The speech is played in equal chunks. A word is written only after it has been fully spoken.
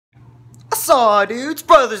Saw dudes,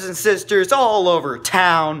 brothers and sisters all over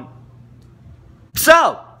town.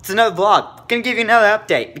 So, it's another vlog. Gonna give you another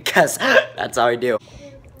update because that's how I do.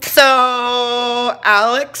 So,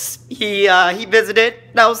 Alex, he visited.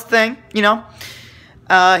 That was the thing, you know.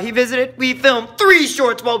 He visited. We filmed 3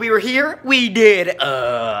 shorts while we were here. We did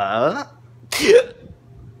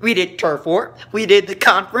Turf War, we did the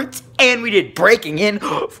conference, and we did Breaking In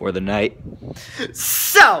for the night.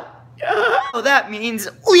 So, that means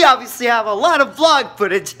we obviously have a lot of vlog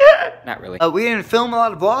footage. Not really. We didn't film a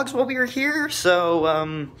lot of vlogs while we were here,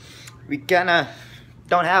 so, we kinda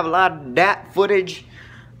don't have a lot of dat footage.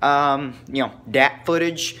 Dat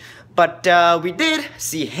footage. But, we did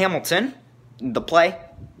see Hamilton, the play.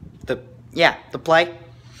 The play.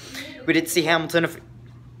 We did see Hamilton.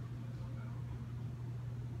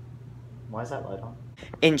 Why is that light on?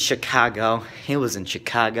 In Chicago. It was in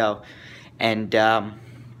Chicago. And,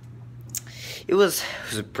 it was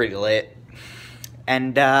pretty lit.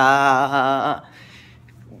 And, yeah,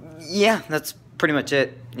 that's pretty much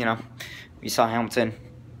it, you know. We saw Hamilton,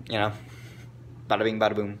 you know. Bada bing,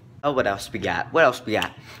 bada boom. Oh, what else we got? What else we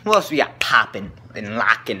got? What else we got popping and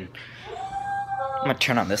locking? I'm gonna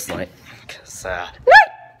turn on this light. Cause,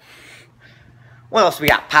 what else we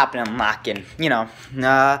got popping and locking? You know.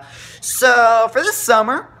 So, for this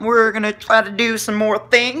summer, we're gonna try to do some more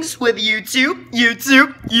things with YouTube.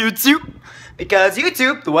 Because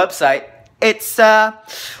YouTube, the website, it's,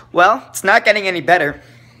 well, it's not getting any better.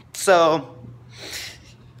 So,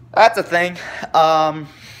 that's a thing.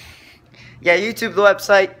 Yeah, YouTube, the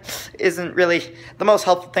website, isn't really the most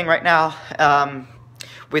helpful thing right now,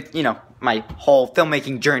 with, you know, my whole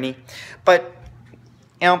filmmaking journey. But,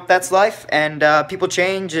 you know, that's life, and people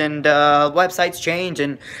change, and websites change,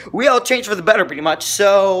 and we all change for the better, pretty much.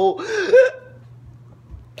 So,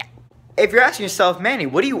 if you're asking yourself, Manny,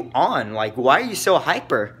 what are you on? Like, why are you so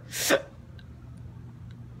hyper?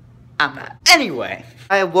 I'm not. Anyway,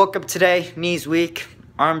 I woke up today, knees weak,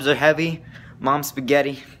 arms are heavy, mom's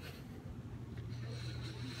spaghetti.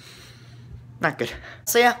 Not good.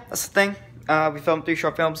 So yeah, that's the thing. We filmed 3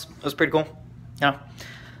 short films. It was pretty cool. You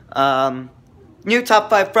know. New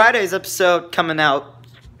Top 5 Fridays episode coming out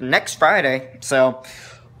next Friday. So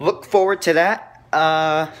look forward to that.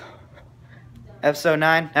 Episode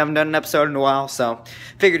 9. Haven't done an episode in a while, so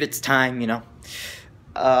figured it's time, you know.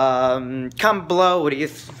 Comment below what do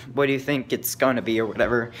you think it's gonna be or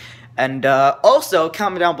whatever. And also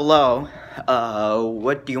comment down below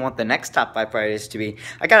what do you want the next Top 5 Fridays to be.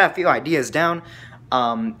 I got a few ideas down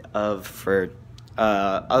for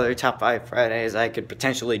other Top 5 Fridays I could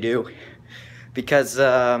potentially do, because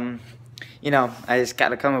you know, I just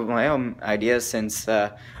gotta come up with my own ideas, since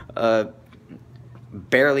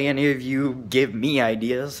barely any of you give me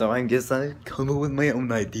ideas, so I guess I come up with my own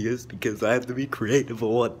ideas because I have to be creative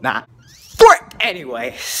or whatnot.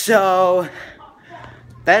 Anyway, so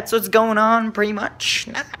that's what's going on, pretty much.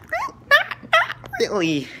 Not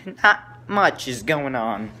really, not much is going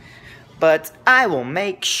on. But I will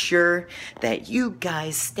make sure that you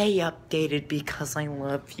guys stay updated because I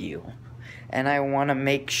love you. And I want to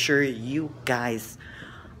make sure you guys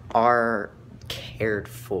are cared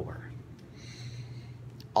for.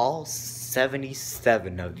 All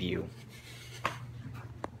 77 of you.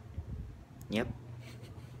 Yep.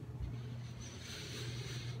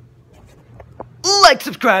 Like,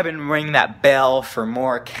 subscribe, and ring that bell for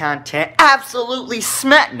more content. Absolutely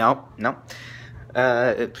nope. Nope.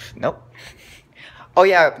 Oh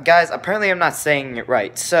yeah, guys, apparently I'm not saying it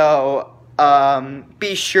right. So,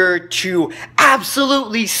 be sure to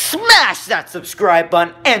absolutely smash that subscribe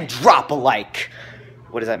button and drop a like.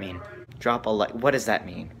 What does that mean? Drop a like. What does that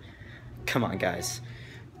mean? Come on, guys.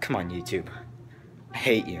 Come on, YouTube. I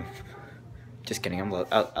hate you. Just kidding. I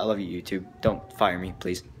love you, YouTube. Don't fire me,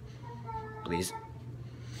 please. Please.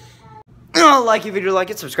 Like if you do like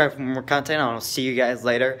it, subscribe for more content. I'll see you guys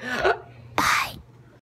later.